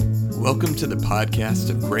Welcome to the podcast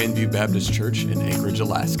of Grandview Baptist Church in Anchorage,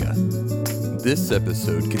 Alaska. This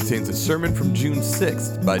episode contains a sermon from June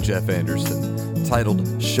 6th by Jeff Anderson,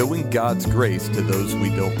 titled Showing God's Grace to Those We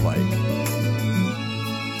Don't Like.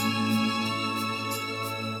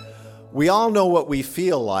 We all know what we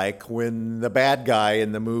feel like when the bad guy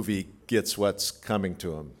in the movie gets what's coming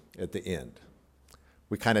to him at the end.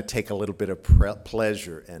 We kind of take a little bit of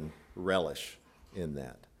pleasure and relish in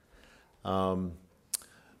that.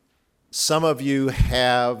 Some of you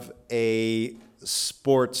have a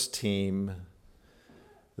sports team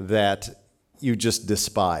that you just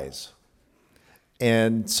despise.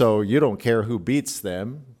 And so you don't care who beats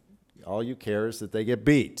them. All you care is that they get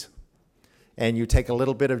beat. And you take a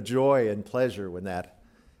little bit of joy and pleasure when that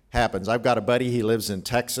happens. I've got a buddy, he lives in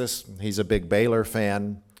Texas. He's a big Baylor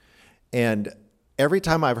fan. And every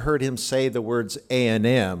time I've heard him say the words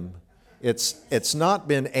A&M, it's not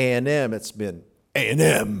been A&M, it's been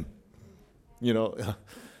A&M. You know,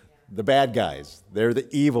 the bad guys, they're the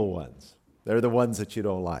evil ones. They're the ones that you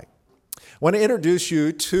don't like. I want to introduce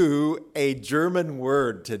you to a German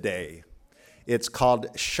word today. It's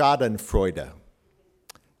called Schadenfreude.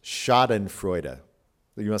 Schadenfreude.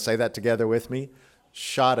 You want to say that together with me?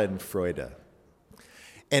 Schadenfreude.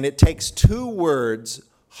 And it takes two words,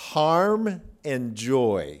 harm and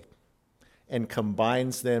joy, and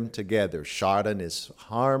combines them together. Schaden is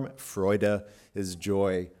harm, Freude is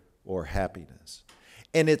joy or happiness.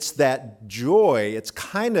 And it's that joy,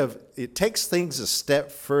 it takes things a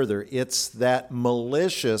step further. It's that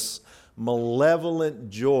malicious,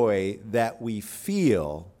 malevolent joy that we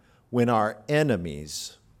feel when our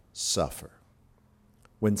enemies suffer,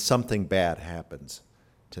 when something bad happens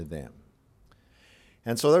to them.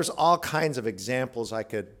 And so there's all kinds of examples I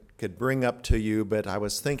could bring up to you, but I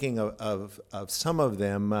was thinking of some of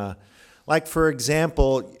them. Like, for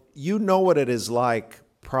example, you know what it is like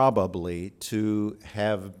probably to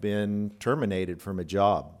have been terminated from a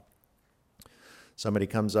job. Somebody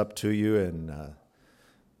comes up to you and,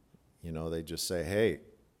 they just say, hey,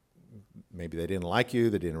 maybe they didn't like you,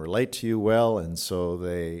 they didn't relate to you well, and so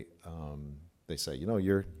they say,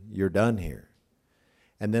 you're done here.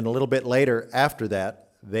 And then a little bit later after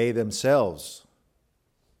that, they themselves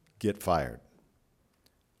get fired.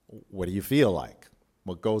 What do you feel like?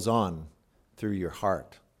 What goes on through your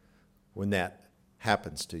heart when that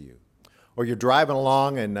happens to you? Or you're driving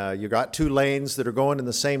along and you got two lanes that are going in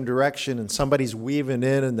the same direction and somebody's weaving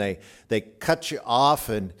in and they cut you off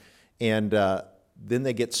and then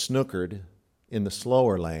they get snookered in the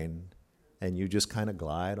slower lane and you just kind of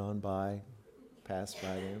glide on by, pass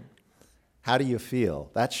by them. How do you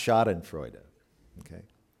feel? That's Schadenfreude. Okay.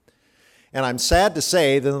 And I'm sad to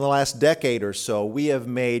say that in the last decade or so, we have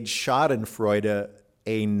made Schadenfreude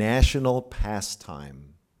a national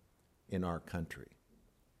pastime in our country,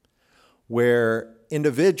 where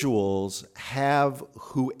individuals have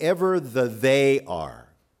whoever they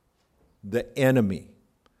are, the enemy,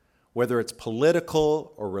 whether it's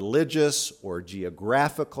political or religious or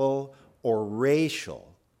geographical or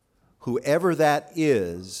racial, whoever that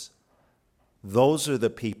is, those are the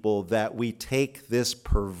people that we take this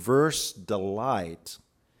perverse delight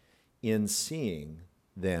in seeing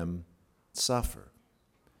them suffer.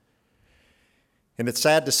 And it's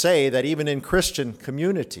sad to say that even in Christian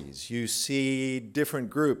communities, you see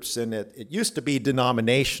different groups, and it used to be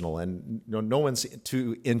denominational, and no one's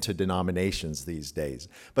too into denominations these days.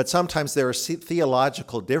 But sometimes there are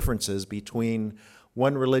theological differences between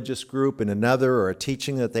one religious group and another, or a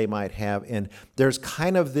teaching that they might have, and there's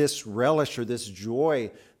kind of this relish or this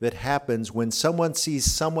joy that happens when someone sees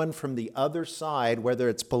someone from the other side, whether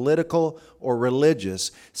it's political or religious,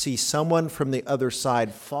 see someone from the other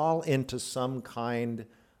side fall into some kind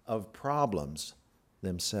of problems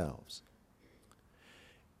themselves.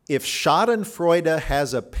 If Schadenfreude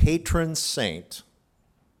has a patron saint,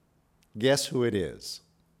 guess who it is?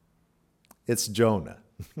 It's Jonah.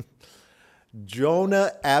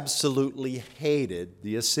 Jonah absolutely hated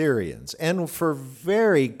the Assyrians, and for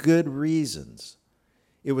very good reasons.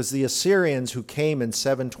 It was the Assyrians who came in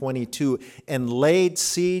 722 and laid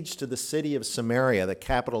siege to the city of Samaria, the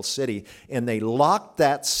capital city, and they locked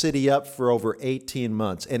that city up for over 18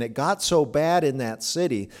 months. And it got so bad in that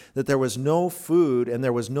city that there was no food and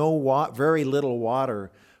there was very little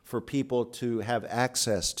water for people to have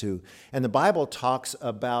access to. And the Bible talks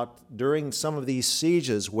about during some of these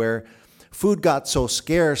sieges where food got so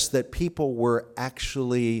scarce that people were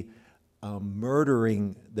actually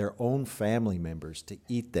murdering their own family members to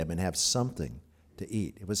eat them and have something to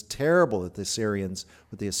eat. It was terrible that the Assyrians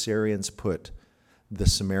put the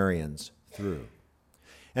Samaritans through.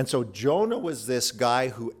 And so Jonah was this guy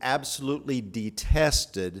who absolutely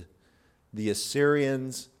detested the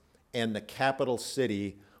Assyrians and the capital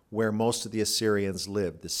city where most of the Assyrians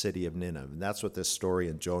lived, the city of Nineveh. And that's what this story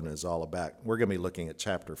in Jonah is all about. We're going to be looking at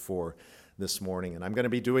chapter 4 this morning, and I'm going to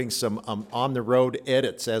be doing some on-the-road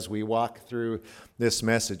edits as we walk through this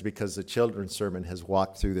message because the children's sermon has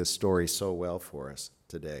walked through this story so well for us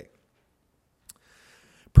today.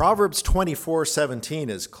 Proverbs 24:17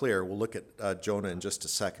 is clear. We'll look at Jonah in just a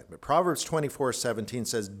second. But Proverbs 24:17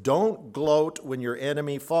 says, "Don't gloat when your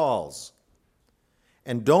enemy falls,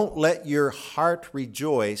 and don't let your heart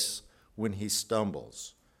rejoice when he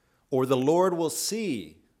stumbles. Or the Lord will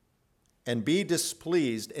see and be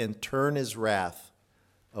displeased and turn his wrath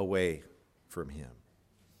away from him."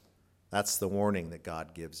 That's the warning that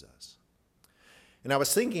God gives us. And I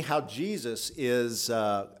was thinking how Jesus is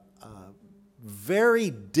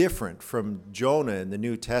very different from Jonah in the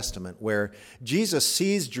New Testament, where Jesus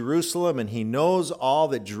sees Jerusalem and he knows all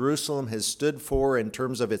that Jerusalem has stood for in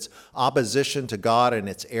terms of its opposition to God and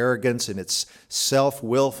its arrogance and its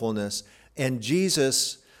self-willfulness. And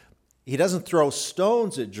Jesus, he doesn't throw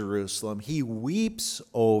stones at Jerusalem. He weeps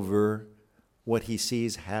over what he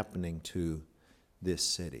sees happening to this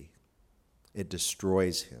city. It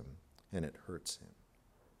destroys him and it hurts him.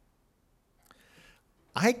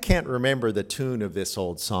 I can't remember the tune of this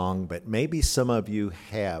old song, but maybe some of you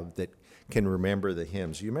have that can remember the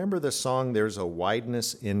hymns. You remember the song, "There's a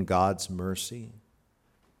Wideness in God's Mercy"?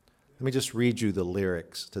 Let me just read you the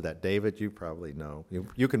lyrics to that. David, you probably know.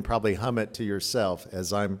 You can probably hum it to yourself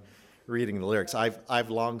as I'm reading the lyrics. I've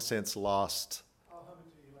long since lost. I'll hum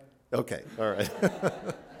it to you later. Okay, all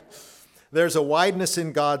right. "There's a wideness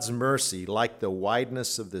in God's mercy, like the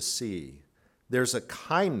wideness of the sea. There's a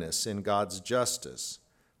kindness in God's justice,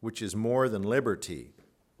 which is more than liberty.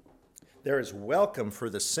 There is welcome for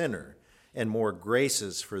the sinner and more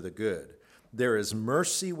graces for the good. There is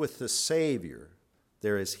mercy with the Savior.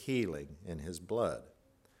 There is healing in his blood.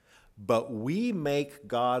 But we make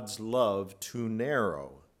God's love too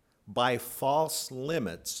narrow by false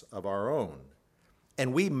limits of our own,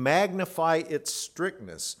 and we magnify its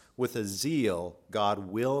strictness with a zeal God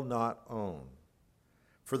will not own.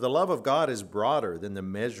 For the love of God is broader than the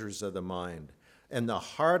measures of the mind, and the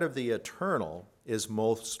heart of the eternal is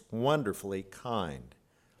most wonderfully kind.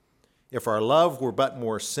 If our love were but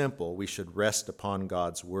more simple, we should rest upon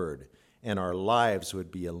God's word, and our lives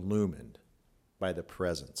would be illumined by the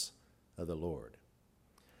presence of the Lord."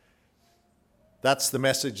 That's the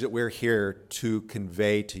message that we're here to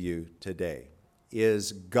convey to you today,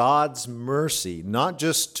 is God's mercy, not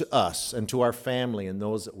just to us and to our family and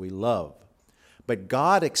those that we love, but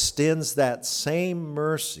God extends that same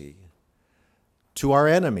mercy to our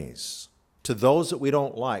enemies, to those that we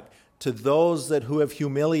don't like, to those who have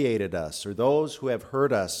humiliated us or those who have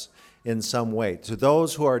hurt us in some way, to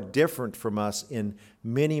those who are different from us in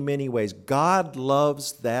many, many ways. God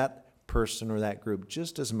loves that person or that group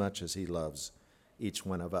just as much as he loves each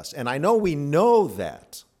one of us. And I know we know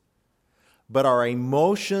that, but our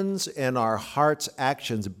emotions and our heart's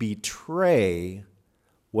actions betray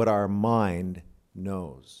what our mind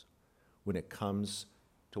knows when it comes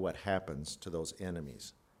to what happens to those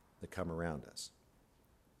enemies that come around us.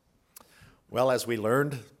 Well, as we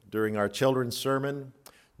learned during our children's sermon,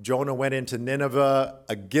 Jonah went into Nineveh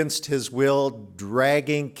against his will,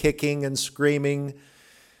 dragging, kicking, and screaming.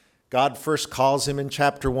 God first calls him in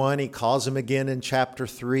chapter 1. He calls him again in chapter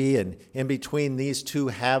 3. And in between these two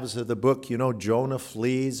halves of the book, Jonah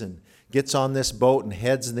flees and gets on this boat and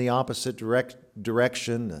heads in the opposite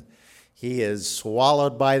direction. He is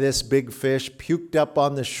swallowed by this big fish, puked up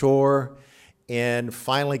on the shore, and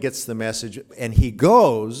finally gets the message. And he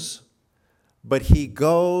goes, but he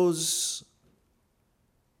goes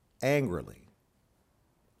angrily,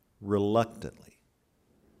 reluctantly,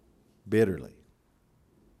 bitterly.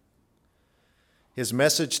 His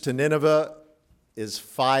message to Nineveh is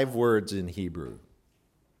 5 words in Hebrew.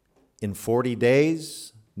 In 40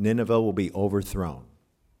 days, Nineveh will be overthrown.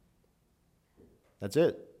 That's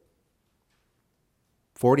it.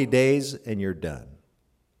 40 days and you're done.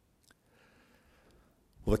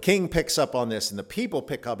 Well, the king picks up on this and the people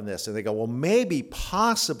pick up on this and they go, well, maybe,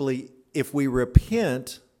 possibly, if we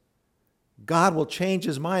repent, God will change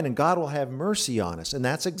his mind and God will have mercy on us. And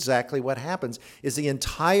that's exactly what happens, is the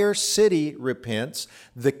entire city repents.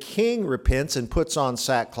 The king repents and puts on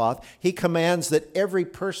sackcloth. He commands that every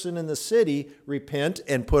person in the city repent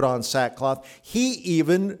and put on sackcloth. He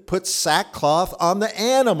even puts sackcloth on the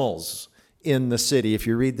animals in the city. If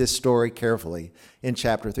you read this story carefully in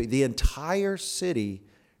chapter 3, the entire city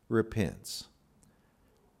repents,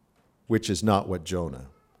 which is not what Jonah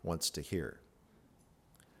wants to hear.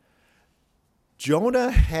 Jonah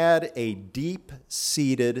had a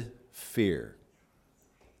deep-seated fear.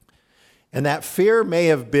 And that fear may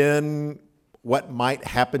have been what might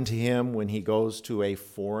happen to him when he goes to a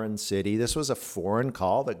foreign city. This was a foreign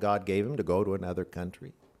call that God gave him to go to another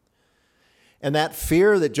country. And that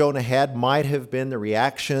fear that Jonah had might have been the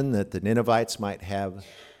reaction that the Ninevites might have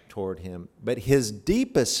toward him. But his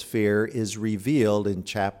deepest fear is revealed in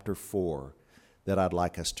chapter 4 that I'd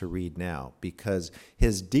like us to read now, because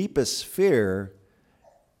his deepest fear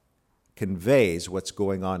conveys what's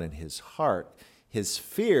going on in his heart. His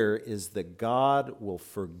fear is that God will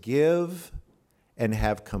forgive and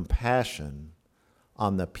have compassion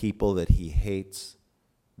on the people that he hates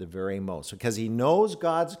the very most, because he knows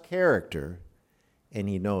God's character and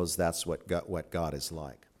he knows that's what God is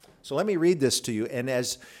like. So let me read this to you. And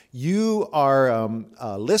as you are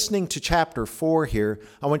listening to chapter 4 here,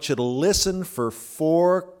 I want you to listen for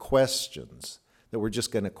 4 questions that we're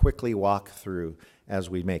just going to quickly walk through as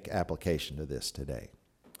we make application to this today.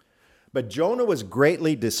 But Jonah was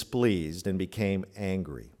greatly displeased and became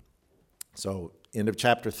angry. So end of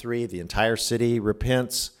chapter 3, the entire city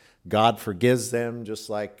repents. God forgives them just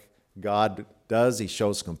like God does. He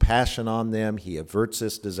shows compassion on them. He averts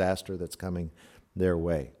this disaster that's coming their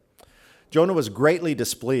way. Jonah was greatly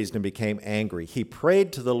displeased and became angry. He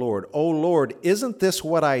prayed to the Lord, "O Lord, isn't this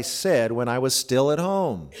what I said when I was still at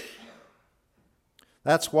home?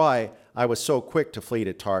 That's why I was so quick to flee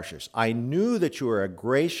to Tarshish. I knew that you are a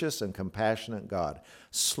gracious and compassionate God,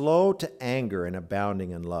 slow to anger and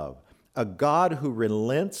abounding in love, a God who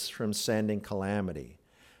relents from sending calamity.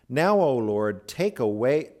 Now, O Lord, take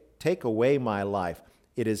away my life.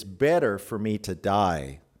 It is better for me to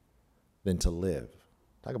die than to live."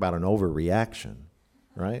 Talk about an overreaction,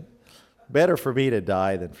 right? Better for me to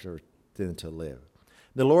die than to live.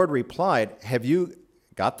 The Lord replied, "Have you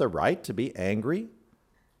got the right to be angry?"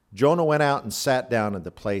 Jonah went out and sat down at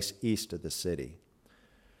the place east of the city.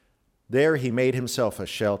 There he made himself a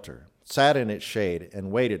shelter, sat in its shade,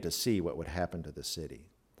 and waited to see what would happen to the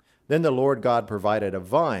city. Then the Lord God provided a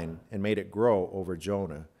vine and made it grow over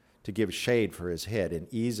Jonah to give shade for his head and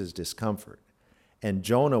ease his discomfort. And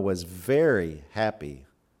Jonah was very happy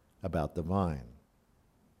about the vine.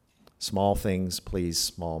 Small things please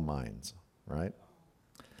small minds, right?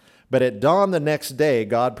 But at dawn the next day,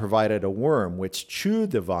 God provided a worm which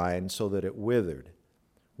chewed the vine so that it withered.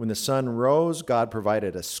 When the sun rose, God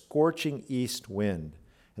provided a scorching east wind,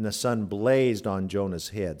 and the sun blazed on Jonah's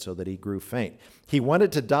head so that he grew faint. He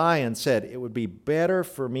wanted to die and said, "It would be better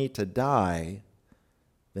for me to die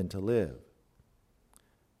than to live."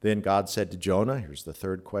 Then God said to Jonah, here's the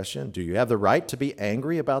third question, "Do you have the right to be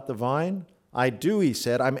angry about the vine?" "I do," he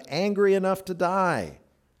said. "I'm angry enough to die."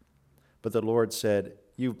 But the Lord said,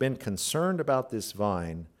 "You've been concerned about this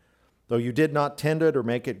vine. Though you did not tend it or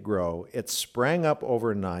make it grow, it sprang up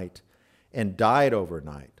overnight and died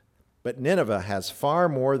overnight. But Nineveh has far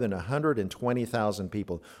more than 120,000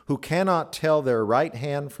 people who cannot tell their right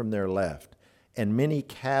hand from their left, and many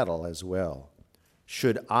cattle as well.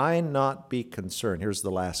 Should I not be concerned?" Here's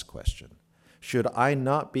the last question. Should I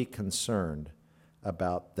not be concerned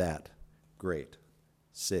about that great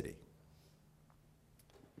city?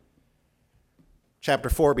 Chapter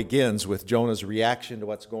 4 begins with Jonah's reaction to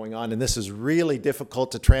what's going on, and this is really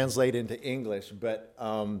difficult to translate into English, but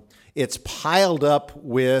it's piled up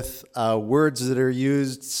with words that are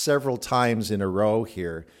used several times in a row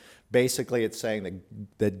here. Basically, it's saying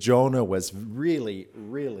that Jonah was really,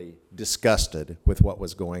 really disgusted with what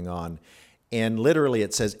was going on. And literally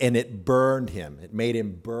it says, and it burned him. It made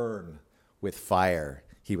him burn with fire.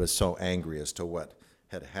 He was so angry as to what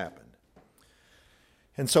had happened.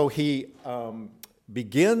 And so he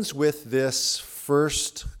begins with this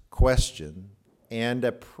first question and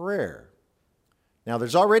a prayer. Now,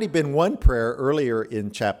 there's already been one prayer earlier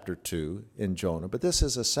in chapter 2 in Jonah, but this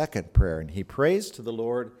is a second prayer. And he prays to the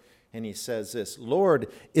Lord. And he says this, "Lord,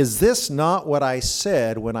 is this not what I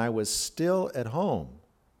said when I was still at home?"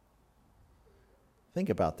 Think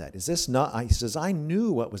about that. Is this not, he says, I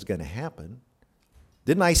knew what was going to happen.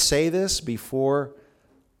 Didn't I say this before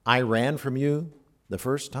I ran from you the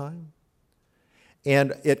first time?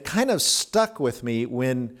 And it kind of stuck with me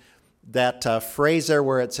when that phrase there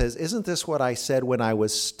where it says, "Isn't this what I said when I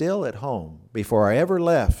was still at home, before I ever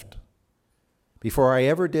left, before I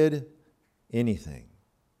ever did anything?"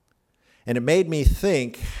 And it made me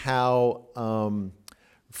think how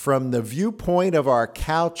from the viewpoint of our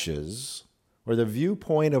couches, or the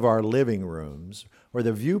viewpoint of our living rooms, or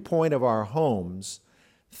the viewpoint of our homes,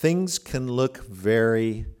 things can look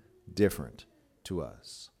very different to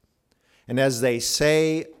us. And as they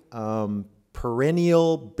say,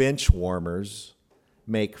 perennial bench warmers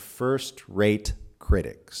make first-rate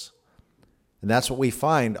critics. And that's what we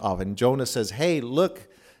find often. Jonah says, hey, look,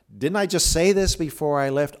 didn't I just say this before I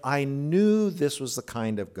left? I knew this was the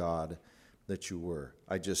kind of God that you were.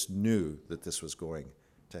 I just knew that this was going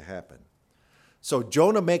to happen. So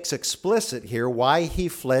Jonah makes explicit here why he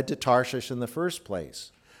fled to Tarshish in the first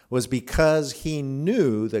place. Was because he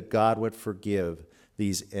knew that God would forgive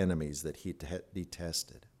these enemies that he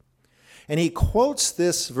detested. And he quotes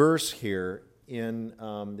this verse here in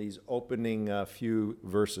these opening few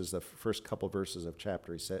verses, the first couple verses of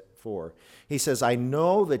chapter 4. He says, I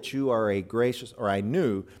knew that you are a gracious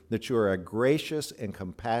and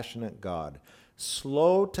compassionate God,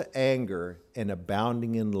 slow to anger and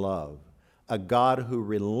abounding in love, a God who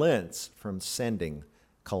relents from sending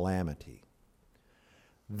calamity.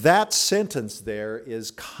 That sentence there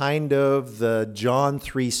is kind of the John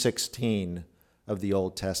 3:16 of the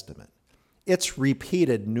Old Testament. It's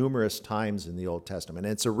repeated numerous times in the Old Testament.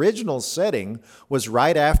 Its original setting was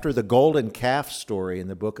right after the golden calf story in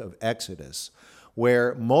the book of Exodus,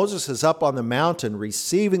 where Moses is up on the mountain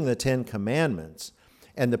receiving the Ten Commandments,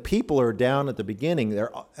 and the people are down at the beginning,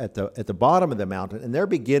 they're at the bottom of the mountain, and they're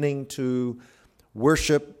beginning to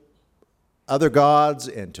worship other gods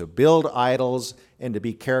and to build idols and to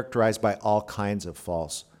be characterized by all kinds of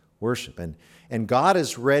false worship. And God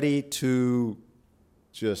is ready to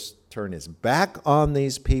just turn his back on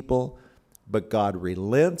these people, but God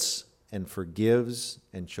relents and forgives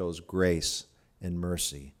and shows grace and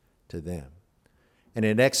mercy to them. And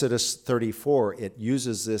in Exodus 34, it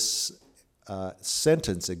uses this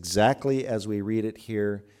sentence exactly as we read it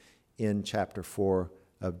here in chapter 4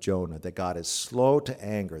 of Jonah, that God is slow to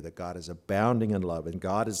anger, that God is abounding in love, and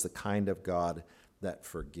God is the kind of God that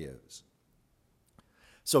forgives.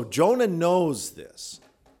 So Jonah knows this.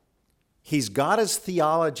 He's got his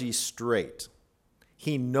theology straight.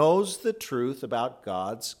 He knows the truth about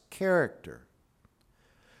God's character.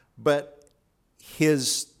 But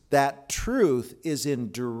that truth is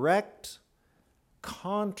in direct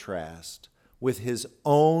contrast with his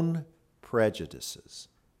own prejudices.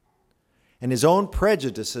 And his own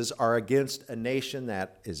prejudices are against a nation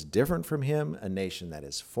that is different from him, a nation that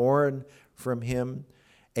is foreign from him,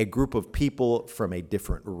 a group of people from a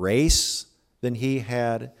different race than he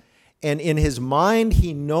had. And in his mind,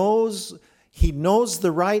 he knows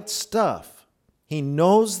the right stuff. He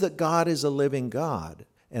knows that God is a living God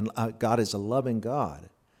and God is a loving God.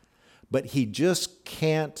 But he just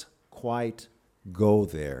can't quite go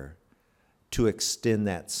there to extend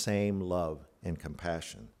that same love and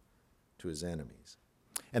compassion to his enemies.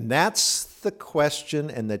 And that's the question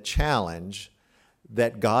and the challenge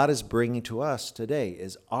that God is bringing to us today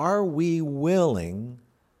is, are we willing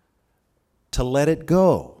to let it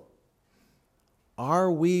go?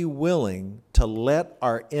 Are we willing to let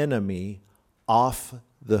our enemy off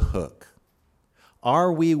the hook?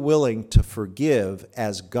 Are we willing to forgive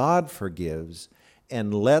as God forgives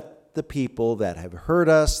and let the people that have hurt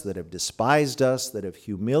us, that have despised us, that have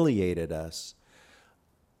humiliated us,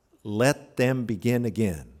 let them begin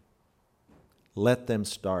again? Let them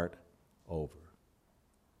start over.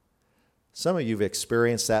 Some of you have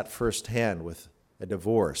experienced that firsthand with a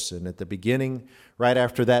divorce. And at the beginning, right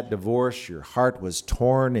after that divorce, your heart was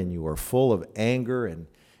torn and you were full of anger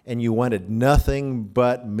and you wanted nothing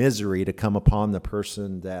but misery to come upon the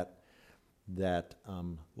person that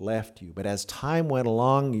left you. But as time went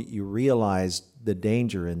along, you realized the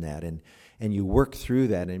danger in that, and you worked through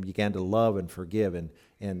that and began to love and forgive.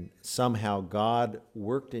 And somehow God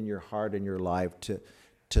worked in your heart and your life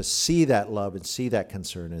to see that love and see that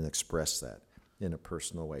concern and express that in a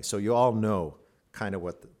personal way. So you all know kind of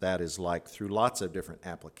what that is like through lots of different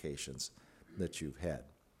applications that you've had.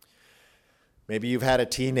 Maybe you've had a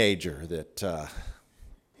teenager that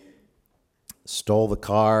stole the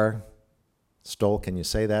car. Can you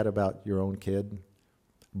say that about your own kid?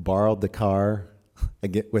 Borrowed the car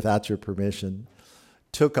again without your permission.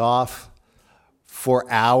 Took off for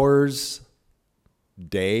hours,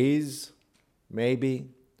 days, maybe.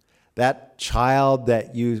 That child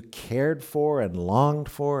that you cared for and longed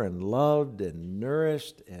for and loved and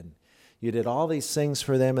nourished, and you did all these things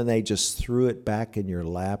for them, and they just threw it back in your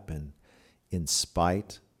lap and in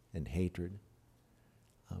spite and hatred.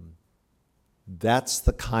 That's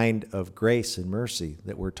the kind of grace and mercy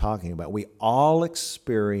that we're talking about. We all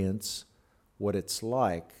experience what it's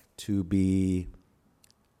like to be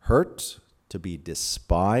hurt, to be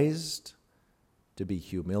despised, to be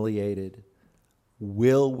humiliated.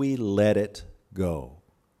 Will we let it go?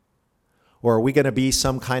 Or are we going to be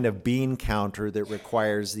some kind of bean counter that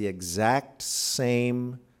requires the exact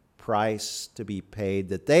same price to be paid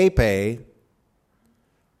that they pay,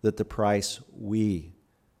 that the price we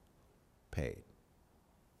paid?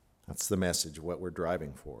 That's the message, what we're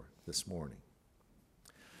driving for this morning.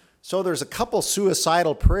 So there's a couple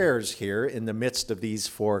suicidal prayers here in the midst of these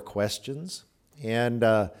 4 questions. And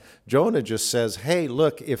Jonah just says, hey,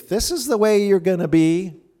 look, if this is the way you're going to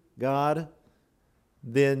be, God,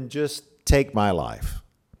 then just take my life.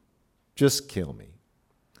 Just kill me.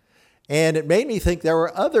 And it made me think there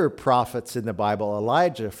were other prophets in the Bible,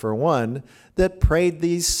 Elijah for one, that prayed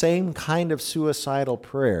these same kind of suicidal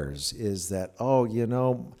prayers, is that, oh, you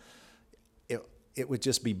know, it would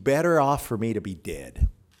just be better off for me to be dead.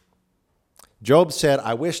 Job said,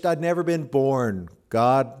 I wished I'd never been born.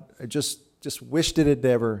 God, I just wished it had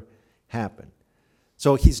never happened.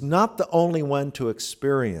 So he's not the only one to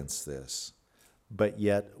experience this, but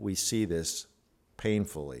yet we see this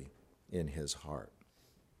painfully in his heart.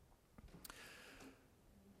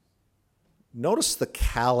 Notice the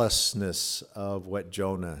callousness of what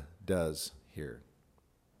Jonah does here.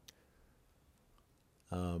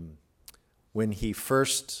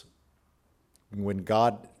 When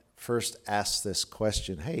God first asks this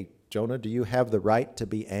question, hey, Jonah, do you have the right to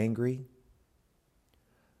be angry?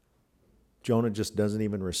 Jonah just doesn't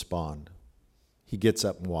even respond. He gets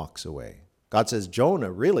up and walks away. God says,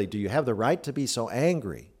 Jonah, really, do you have the right to be so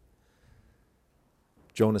angry?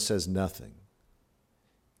 Jonah says nothing.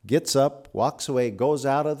 Gets up, walks away, goes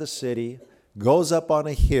out of the city, goes up on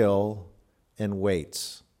a hill, and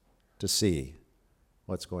waits to see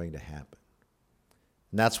what's going to happen.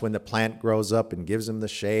 And that's when the plant grows up and gives him the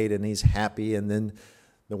shade, and he's happy, and then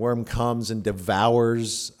the worm comes and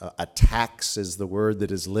devours, attacks is the word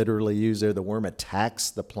that is literally used there. The worm attacks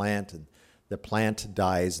the plant, and the plant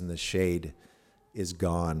dies, and the shade is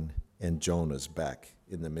gone, and Jonah's back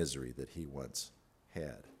in the misery that he once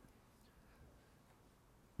had.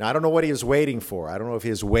 Now, I don't know what he was waiting for. I don't know if he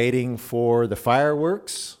was waiting for the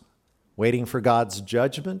fireworks, waiting for God's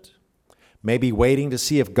judgment, maybe waiting to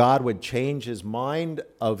see if God would change his mind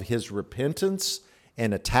of his repentance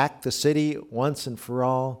and attack the city once and for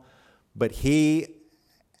all. But he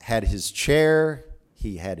had his chair,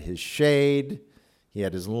 he had his shade, he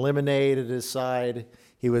had his lemonade at his side.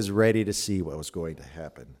 He was ready to see what was going to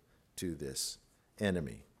happen to this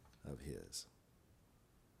enemy of his.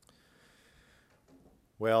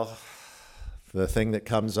 Well, the thing that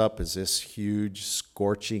comes up is this huge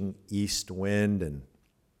scorching east wind, and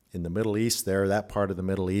in the Middle East there, that part of the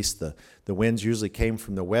Middle East, the winds usually came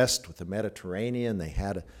from the west with the Mediterranean. They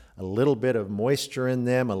had a little bit of moisture in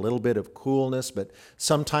them, a little bit of coolness, but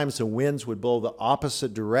sometimes the winds would blow the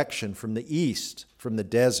opposite direction from the east, from the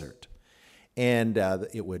desert. And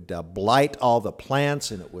it would blight all the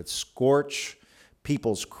plants, and it would scorch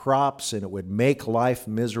people's crops, and it would make life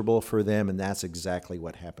miserable for them. And that's exactly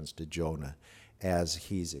what happens to Jonah as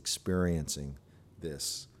he's experiencing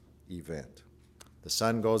this event. The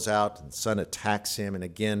sun goes out, and the sun attacks him, and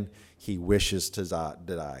again, he wishes to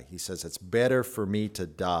die. He says, it's better for me to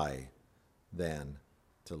die than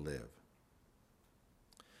to live.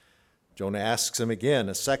 Jonah asks him again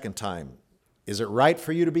a second time, is it right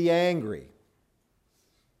for you to be angry?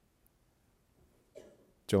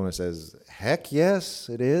 Jonah says, heck yes,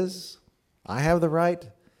 it is. I have the right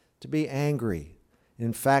to be angry.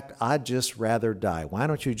 In fact, I'd just rather die. Why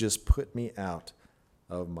don't you just put me out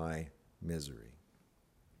of my misery?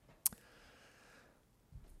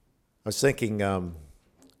 I was thinking, there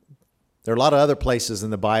are a lot of other places in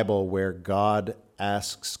the Bible where God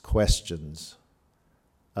asks questions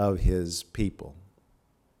of his people.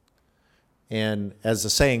 And as the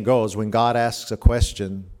saying goes, when God asks a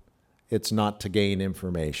question, it's not to gain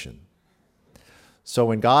information. So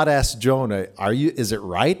when God asks Jonah, is it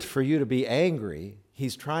right for you to be angry?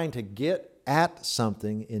 He's trying to get at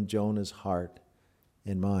something in Jonah's heart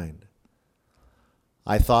and mind.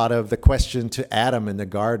 I thought of the question to Adam in the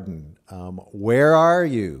garden, where are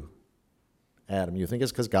you, Adam? You think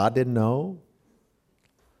it's because God didn't know?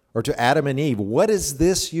 Or to Adam and Eve, what is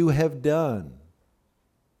this you have done?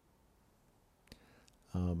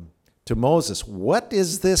 To Moses, what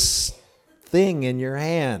is this thing in your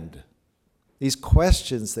hand? These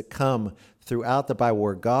questions that come throughout the Bible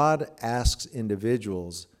where God asks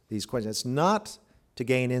individuals these questions. It's not to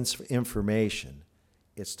gain information.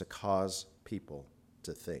 It's to cause people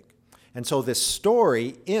to think. And so this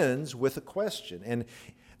story ends with a question. And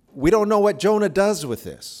we don't know what Jonah does with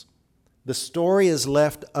this. The story is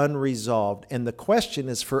left unresolved. And the question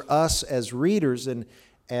is for us as readers and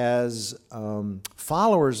as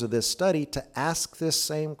followers of this study to ask this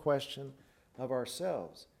same question of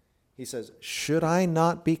ourselves. He says, should I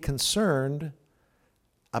not be concerned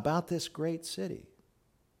about this great city?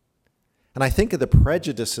 And I think of the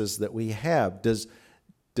prejudices that we have. Does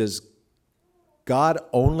God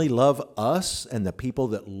only love us and the people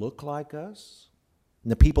that look like us?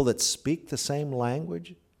 And the people that speak the same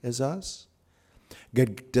language as us?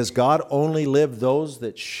 Does God only love those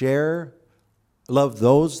that share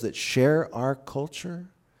our culture?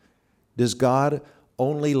 Does God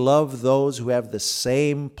only love those who have the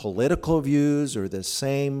same political views or the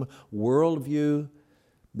same worldview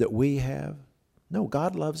that we have? No,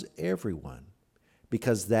 God loves everyone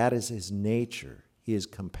because that is his nature. He is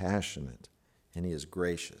compassionate and he is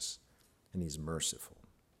gracious and he's merciful.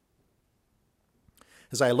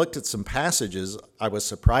 As I looked at some passages, I was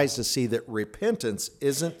surprised to see that repentance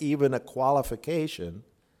isn't even a qualification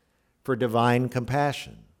for divine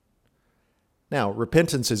compassion. Now,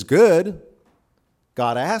 repentance is good.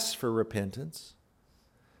 God asks for repentance.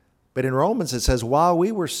 But in Romans it says, while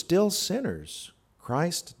we were still sinners,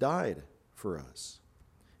 Christ died for us.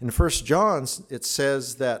 In 1 John it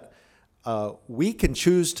says that we can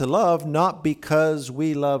choose to love not because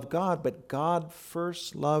we love God, but God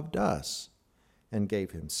first loved us and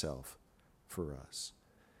gave himself for us.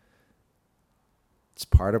 It's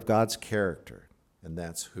part of God's character, and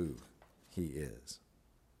that's who he is.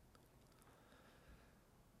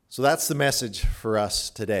 So that's the message for us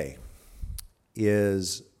today,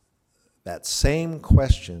 is that same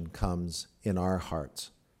question comes in our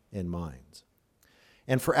hearts and minds.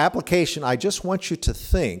 And for application, I just want you to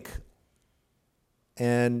think,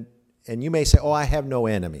 and you may say, oh, I have no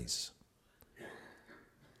enemies.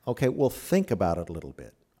 Okay, well, think about it a little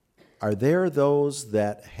bit. Are there those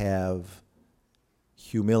that have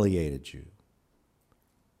humiliated you,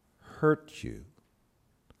 hurt you,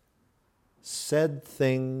 said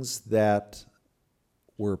things that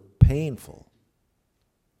were painful,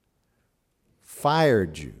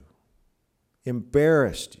 fired you,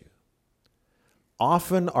 embarrassed you?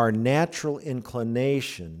 Often our natural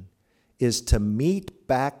inclination is to meet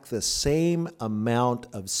back the same amount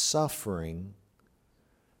of suffering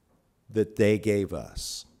that they gave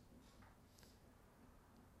us.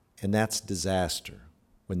 And that's disaster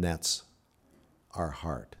when that's our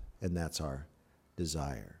heart and that's our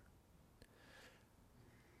desire.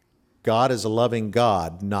 God is a loving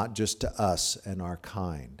God, not just to us and our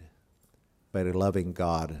kind, but a loving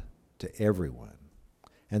God to everyone.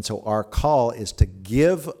 And so our call is to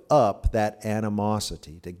give up that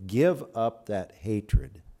animosity, to give up that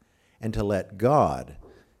hatred, and to let God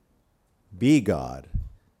be God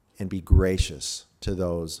and be gracious to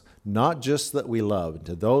those, not just that we love,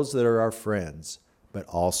 to those that are our friends, but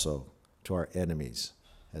also to our enemies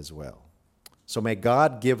as well. So may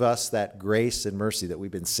God give us that grace and mercy that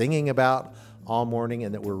we've been singing about all morning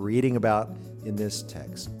and that we're reading about in this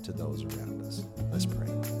text to those around us. Let's pray.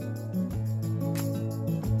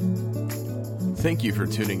 Thank you for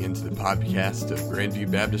tuning into the podcast of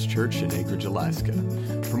Grandview Baptist Church in Anchorage, Alaska.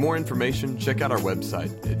 For more information, check out our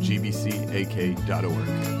website at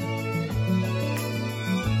gbcak.org.